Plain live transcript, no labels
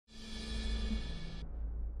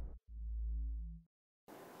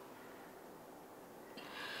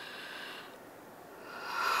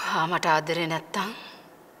තාමට ආදරේ නැත්තම්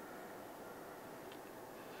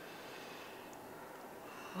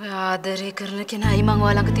ඔය ආදරේ කරන කෙනා අයි මං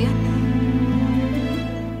ඔයා ළඟ තියන්නේ.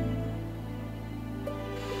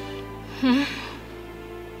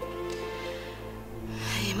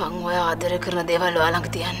 අයි මං ඔය ආදරේ කරන දේවල් ඔයා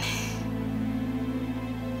ළඟ තියන්නේ.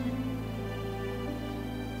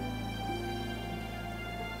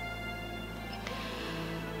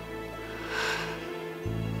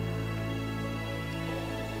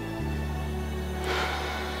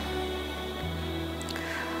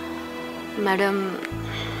 मैडम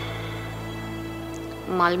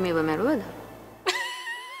माल में वो मरुवद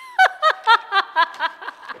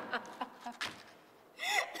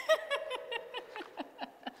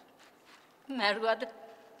මැරුවද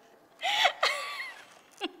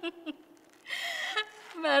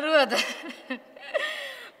මැරුවද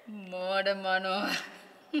මෝඩ මනෝ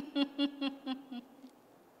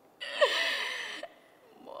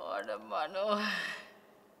මෝඩ මනෝ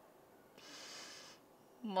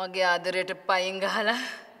මගේ ආදරයට පයින් ගහලා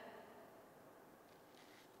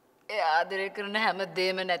ඒ ආදරය කරන හැම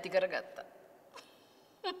දෙයක්ම නැති කරගත්තා.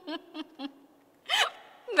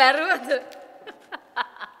 මැරුවද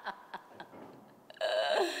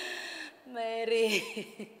මේරි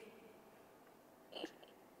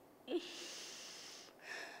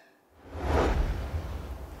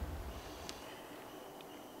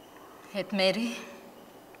හෙත් මේරි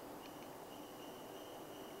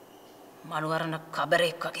මනුවරණ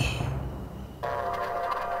කබරෙක් වගේ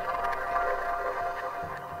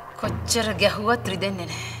කොච්චර ගැහුවත් රිදෙන්නේ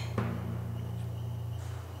නැහැ.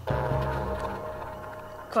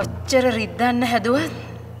 කොච්චර රිද්දන්න හැදුවත්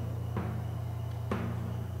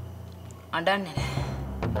අඬන්නේ නැහැ.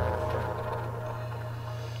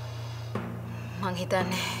 මං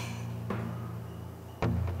හිතන්නේ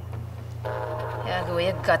එයාගේ ඔය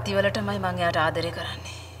ගතිවලටමයි මං එයාට ආදරය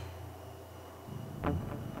කරන්නේ.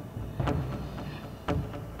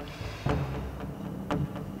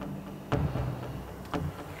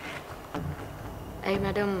 ඇයි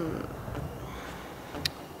මැඩම්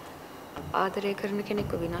ආදරය කරන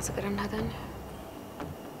කෙනෙක්ව විනාශ කරන්න හදන්නේ?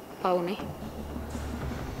 පවුනේ.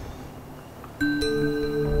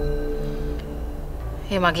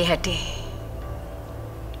 ඒ මගේ හැටි.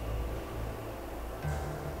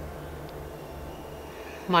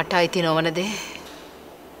 මට අයිති නොවන දේ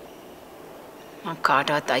මං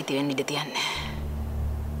කාටවත් අයිති වෙන්න ඉඩ තියන්නේ නැහැ.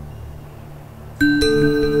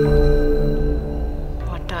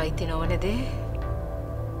 මට අයිති නොවන දේ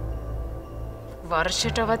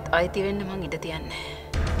වර්ෂයටවත් අයිති වෙන්න මං ඉඩ තියන්නේ නැහැ.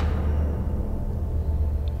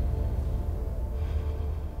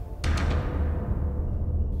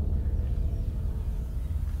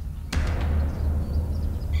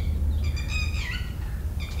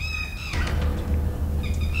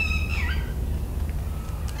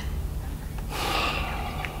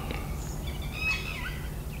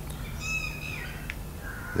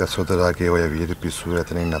 යසෝදරාගේ ඔය වීර පිස්සුව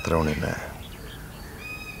එතනින් නතර වුණේ නැහැ.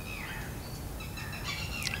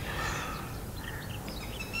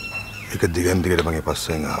 ඒක දිගින් දිගට මගේ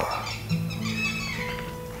පස්සෙන් ආවා.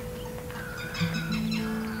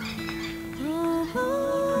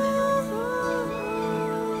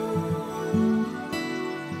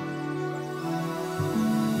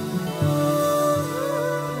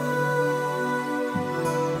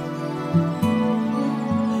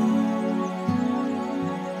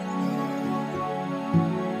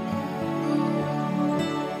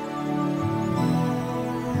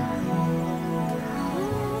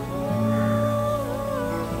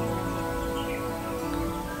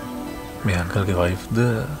 මේ අංකල්ගේ වයිෆ්ද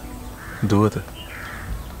දුවද?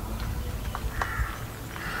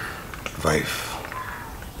 වයිෆ්.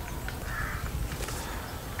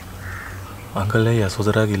 අංකල් ඇයි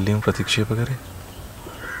යසෝදරාගේ ඉල්ලීම ප්‍රතික්ෂේප කරේ?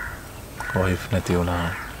 වයිෆ් නැති වුණා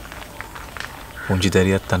පුංචි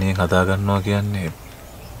දැරියක් තනියෙන් හදා ගන්නවා කියන්නේ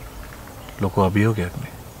ලොකු අභියෝගයක්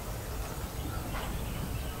නේ.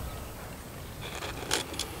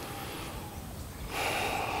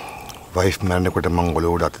 වයිෆ් මැරෙනකොට මං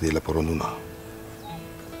ඔලුවට අත දීලා පොරොන්දු වුණා.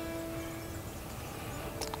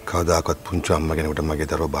 කවදාකවත් පුංචි අම්මා කෙනෙකුට මගේ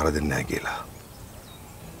දරුවා බාර දෙන්නේ නැහැ කියලා.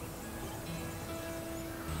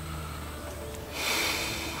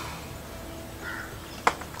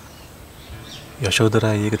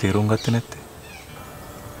 යශෝදරා ඒක තේරුම් ගත්තේ නැත්තේ?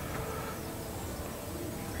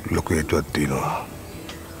 ලොකු හේතුවක් තියෙනවා.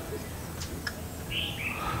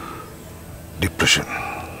 ડિප්‍රෙෂන්.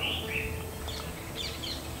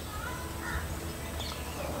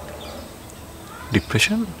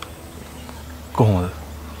 ડિප්‍රෙෂන් කොහොමද?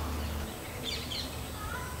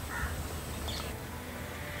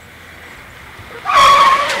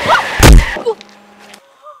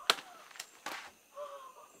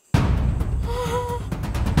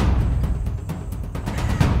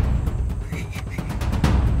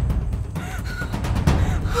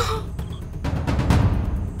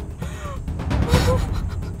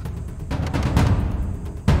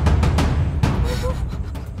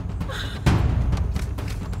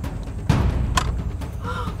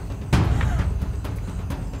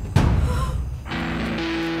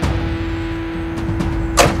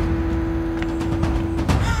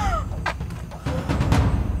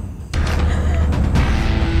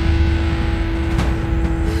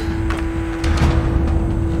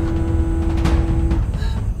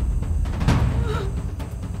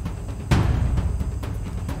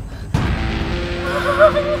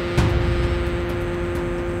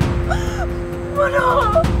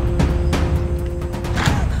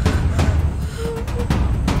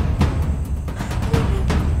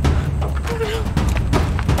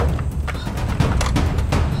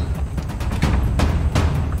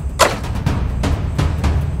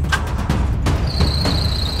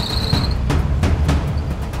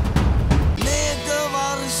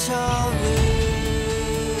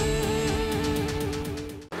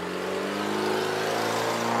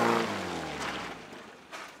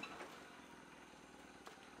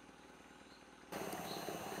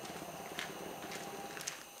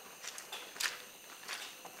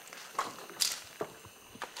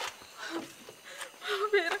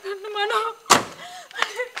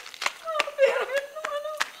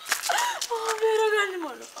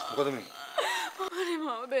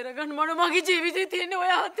 මාව බේරගන්න මොන මගේ ජීවිතේ තියෙන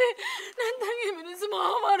ඔය හතේ නැත්නම් මේ මිනිස්සු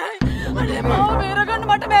මාව මරයි. අනේ මාව බේරගන්න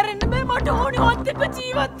මට මැරෙන්න බෑ. මට ඕනේ ඔත් එක්ක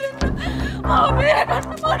ජීවත් වෙන්න. මාව බේරගන්න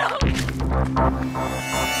මොන.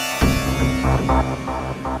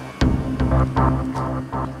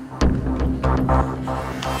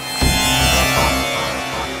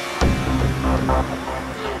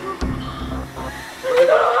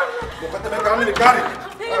 මොකද මේ කරන්නේ විකාරී?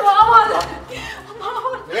 මාවල.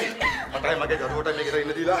 මටයි මගේ දරුවට මේකට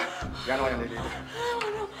ඉන්න දීලා යනවා යන්නේ නේද?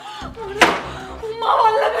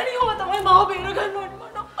 මාවල් ළඟනේ ඔය තමයි මාව බේරගන්න ඕනේ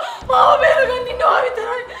මට. මාව බේරගන්න ඉන්නවා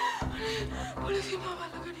විතරයි. පොලිසිය මාවල්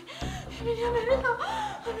ළඟනේ. මිනිහා මැරෙනවා.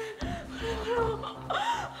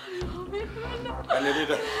 යන්නේ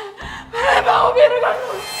නේද? මාව බේරගන්න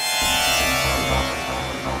ඕනේ.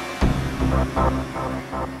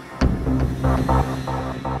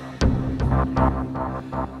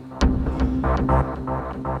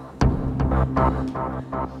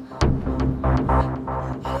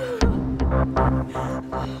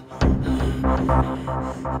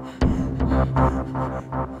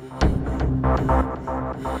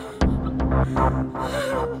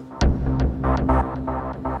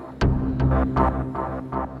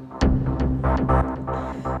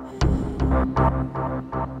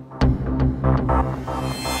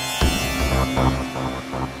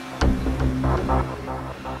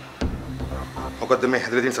 මොකද්ද මේ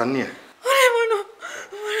හැදලා තියෙන සන්නිය? අනේ මොන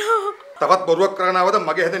තවත් බොරුවක් කරගෙන ආවද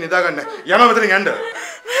මගේ හැද නිදාගන්න. යනවා මෙතනින් යන්න.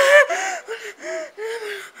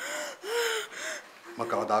 මම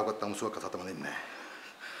කවදාකවත් අමුසුවක් කතාවම දෙන්නේ නැහැ.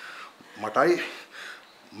 මටයි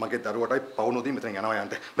මගේ දරුවටයි පවුනොදී මෙතනින් යනවා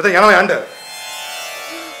යන්න. මෙතන යනවා යන්න.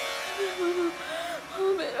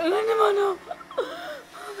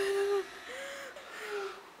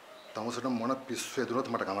 තමුසට මොන පිස්සු එදුනොත්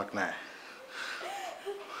මට කමක් නැහැ.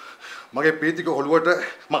 මගේ පීතික හොළුවට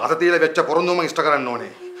මම අත තියලා වෙච්ච පොරොන්දුව මම ඉෂ්ට කරන්න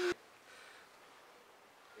ඕනේ.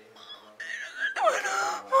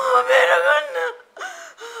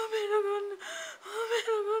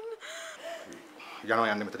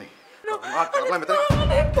 යනවා යන්නේ මෙතනින්. කරලා මෙතන.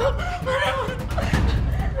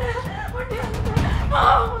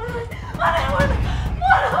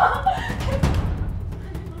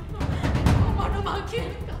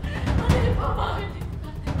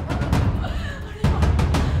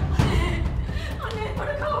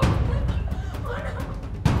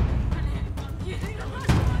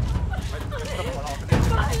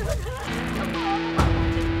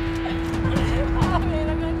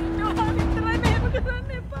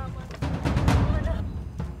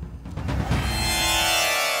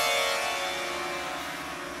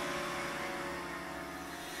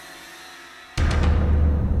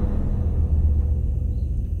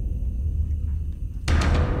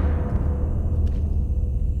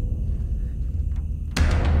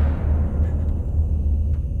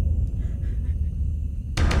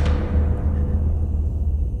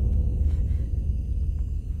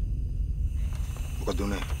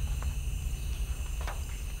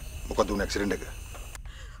 මොකද උනේ ඇක්සිඩන්ට් එක?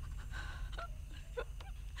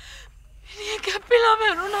 මිනිහ කැපිලා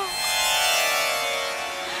මැරුණා.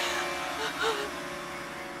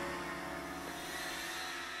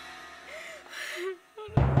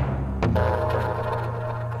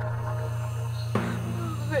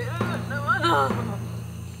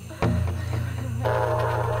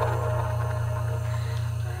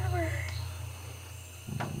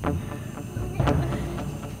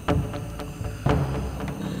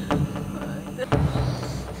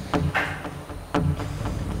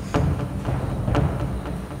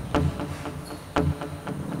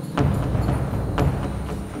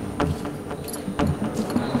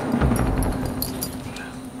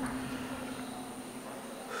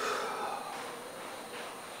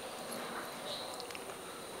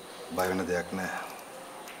 බය වෙන දෙයක් නැහැ.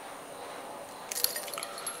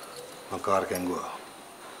 මම කාර් කැංගුවා.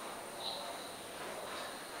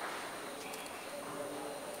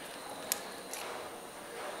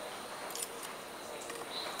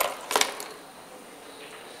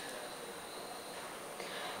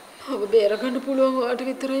 ඔබ බේරගන්න පුළුවන් ඔයාට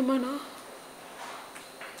විතරයි මනා.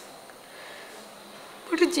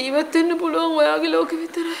 මට ජීවත් වෙන්න පුළුවන් ඔයාගේ ලෝකෙ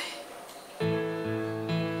විතරයි.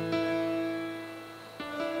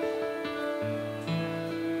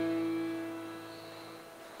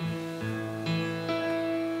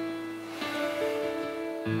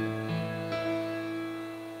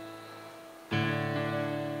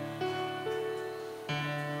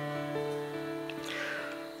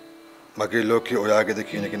 මගේ ලෝකේ ඔයාගේද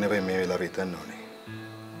කියන එක නෙවෙයි මේ වෙලාවේ හිතන්න ඕනේ.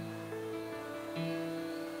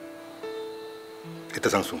 හිත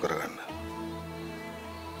සංසුන් කරගන්න.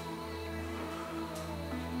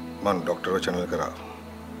 මං ඩොක්ටර්ව චැනල් කරා.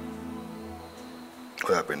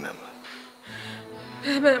 ඔයා පෙන්නන්න.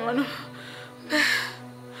 බෑ මනෝ.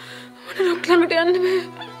 මට ඩොක්ටර් ළඟට යන්න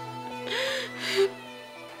බෑ.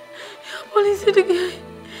 පොලිසියට ගියයි.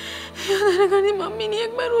 එයා දැනගන්නේ මම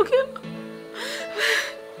මිනිහෙක් මරුවා කියලා.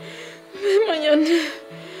 මම යන්නේ.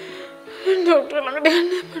 ඩොක්ටර් ළඟට යන්න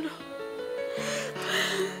මනෝ.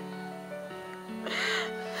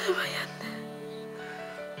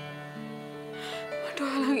 මට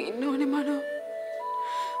ඔයාලඟ ඉන්න ඕනේ මනෝ.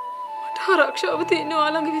 මට ආරක්ෂාව තියෙන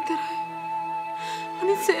ඔයාලඟ විතරයි.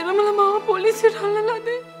 අනිත් සේරමල මාව පොලිසියට අල්ලලා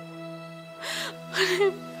දෙයි.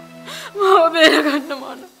 මාව බේරගන්න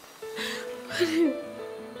මනෝ.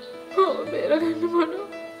 මාව බේරගන්න මනෝ.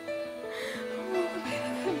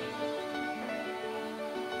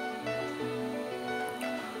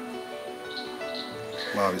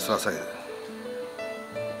 මා විශ්වාසයිද?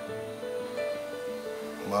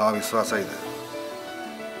 මා විශ්වාසයිද?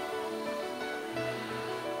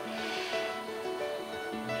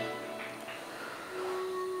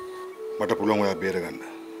 මට පුළුවන් ඔයා බේරගන්න.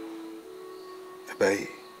 හැබැයි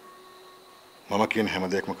මම කියන හැම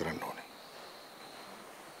දෙයක්ම කරන්න ඕනේ.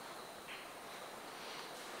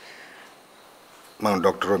 මම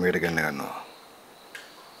ඩොක්ටර්ව මෙහෙට ගෙන්න ගන්නවා.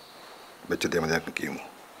 වෙච්ච දෙයක් දෙයක් කියමු.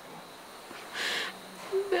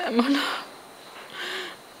 බෑ මනෝ.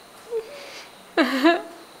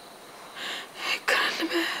 ඒක කරන්න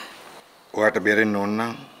බෑ. ඔයාට බේරෙන්න ඕන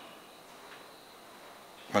නම්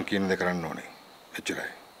මං කියන දේ කරන්න ඕනේ.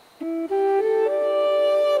 එච්චරයි.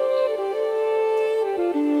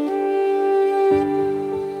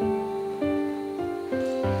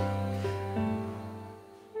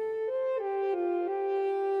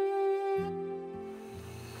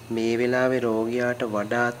 මේ වෙලාවේ රෝගියාට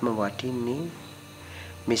වඩාත්ම වටින්නේ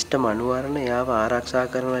මිස්ටර් මනුවරණ එයාව ආරක්ෂා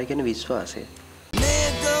කරනවා කියන විශ්වාසය.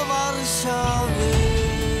 මේක වර්ෂාවේ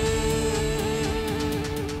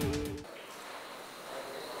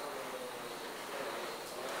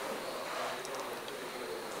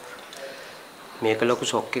මේක ලොකු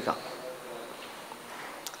ෂොක් එකක්.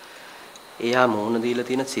 එයා මූණ දීලා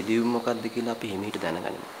තියෙන සිදුවීම මොකක්ද කියලා අපි හිමීට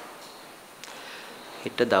දැනගනිමු.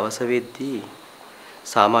 හෙට දවස වෙද්දී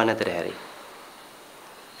සාමාන්‍යතර හැරෙයි.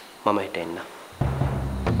 මම හෙට එන්න.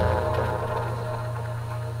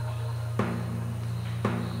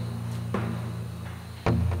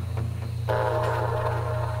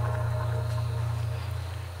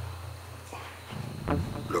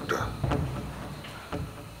 ડોક્ટર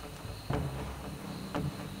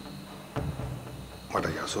මට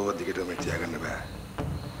යසෝව දිගටම තියාගන්න බෑ.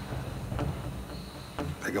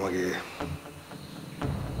 ඒක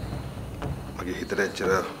මගේ හිතට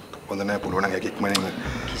එච්චර හොඳ නැහැ. පුළුවන් නම් ඒක ඉක්මනින්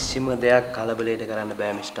කිසිම දෙයක් කලබලයට කරන්න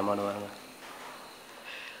බෑ මිස්ටර් මනෝවරණ.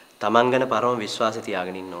 Taman ගැන පරම විශ්වාසය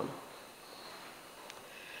තියාගෙන ඉන්න ඕන.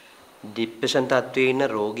 ડિප්‍රෙෂන් තත්ත්වයේ ඉන්න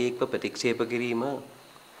රෝගියෙක්ව ප්‍රතික්ෂේප කිරීම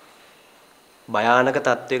භයානක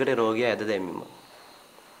තත්ත්වයකට රෝගියා ඇද දැමීම.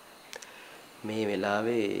 මේ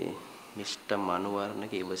වෙලාවේ මිස්ටර්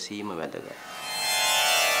මනෝවරණගේ ඉවසීම වැදගත්.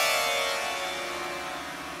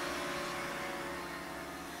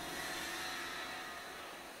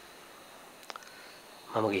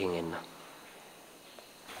 මම ගිහින් එන්න.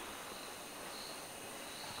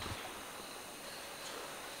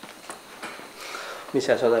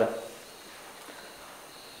 මිස්ටර් සෝදර.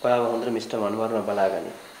 ඔයාව හොඳට මිස්ටර් මනෝවරණ බලාගන්න.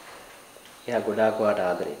 එයා ගොඩාක් ඔයාට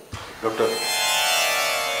ආදරේ. ડોક્ટર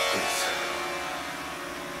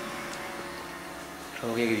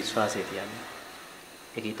රෝගියාගේ විශ්වාසය තියන්නේ.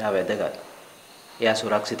 ඒක ඊට වැදගත්. එයා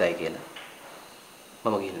සුරක්ෂිතයි කියලා.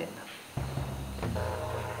 මම ගිහින් එන්න.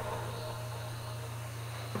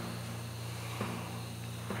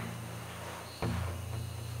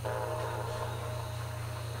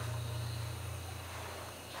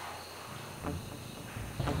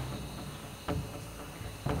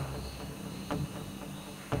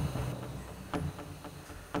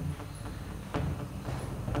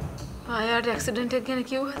 ආයාට ඇක්සිඩන්ට් එක ගැන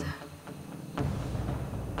කිව්වද?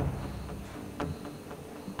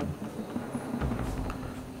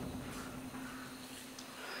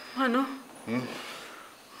 මනෝ.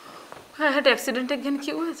 ආයාට ඇක්සිඩන්ට් එක ගැන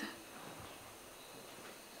කිව්වද?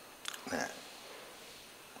 නෑ.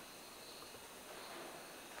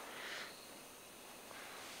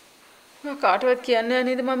 මම කාටවත් කියන්නේ නැහැ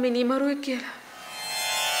නේද මම මිනිමරුවෙක් කියලා?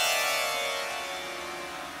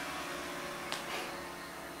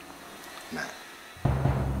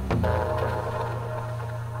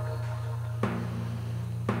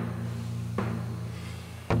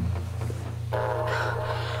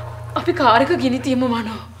 අපි කාර් එක ගිනි තියමු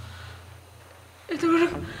මනෝ.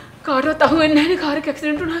 ඒතකොට කාටවත් අහුවෙන්නේ නැහැ නේ කාර් එක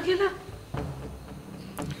ඇක්සිඩන්ට් වුණා කියලා.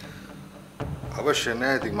 අවශ්‍ය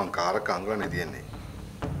නැහැ. ඉතින් මං කාරක අංගලනේ තියන්නේ.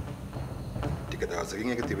 ටික දවසකින්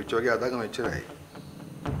ඒක තිබිච්ච වගේ අදාගම එච්චරයි.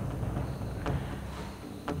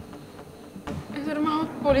 ඒතර මම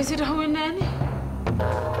පොලිසියට හුවෙන්නේ නැහනේ.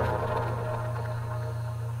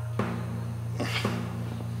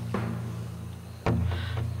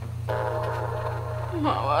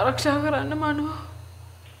 මාව ආරක්ෂා කරන්න මනෝ.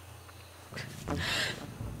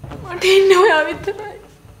 මට ඉන්නේ ඔයා විතරයි.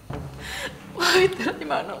 ඔයා විතරයි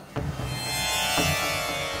මනෝ.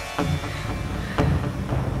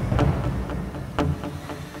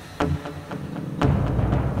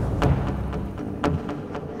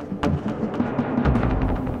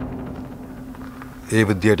 ඒ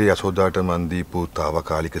විදියට යසෝදාට මන් දීපු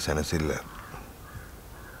తాවකාලික සැනසෙල්ල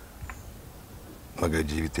මගේ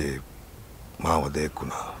ජීවිතේ මාව දෙයක්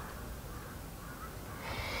වුණා.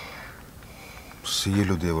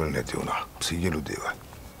 සියලු දේවල් නැති වුණා. සියලු දේවල්.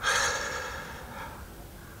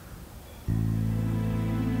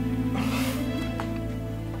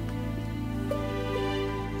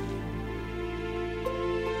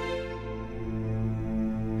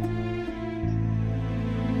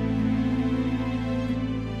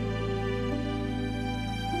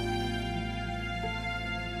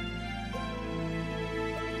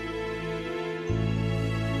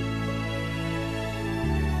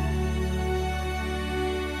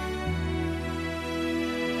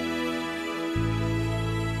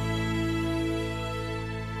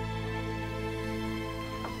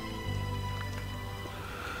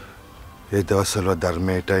 ඒ දවස්වල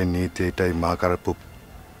ධර්මයටයි නීතියටයි මා කරපු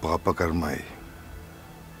පාප කර්මයි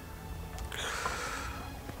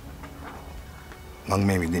මං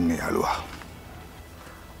මේ විඳින්නේ යාළුවා.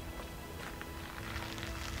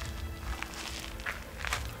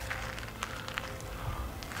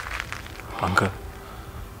 අංක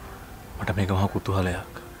මට මේක මහා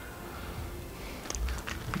කුතුහලයක්.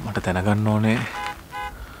 මට දැනගන්න ඕනේ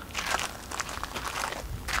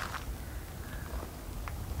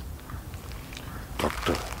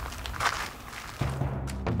ડોક્ટર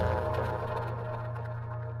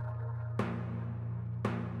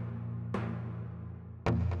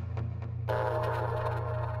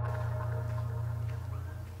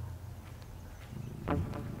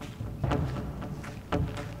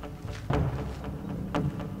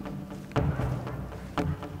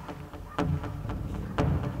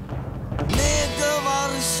Megha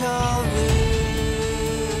Warsha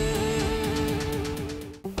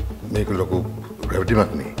මේක ලොකු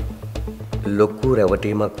රැවටීමක් නේ. ලොකු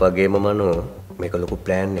රැවටීමක් වගේම මනෝ මේක ලොකු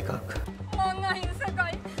ප්ලෑන් එකක්. මං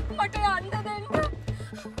අහිංසකයි. මට යන්න දෙන්න.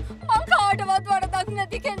 මං කාටවත් වරදක්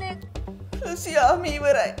නැති කෙනෙක්. ලුසියාම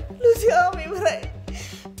ඉවරයි. ලුසියාම ඉවරයි.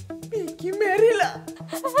 මේකි මැරිලා.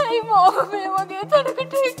 ඇයි මාව මේ වගේ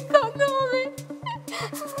තැනකට එක්කන්නාවේ?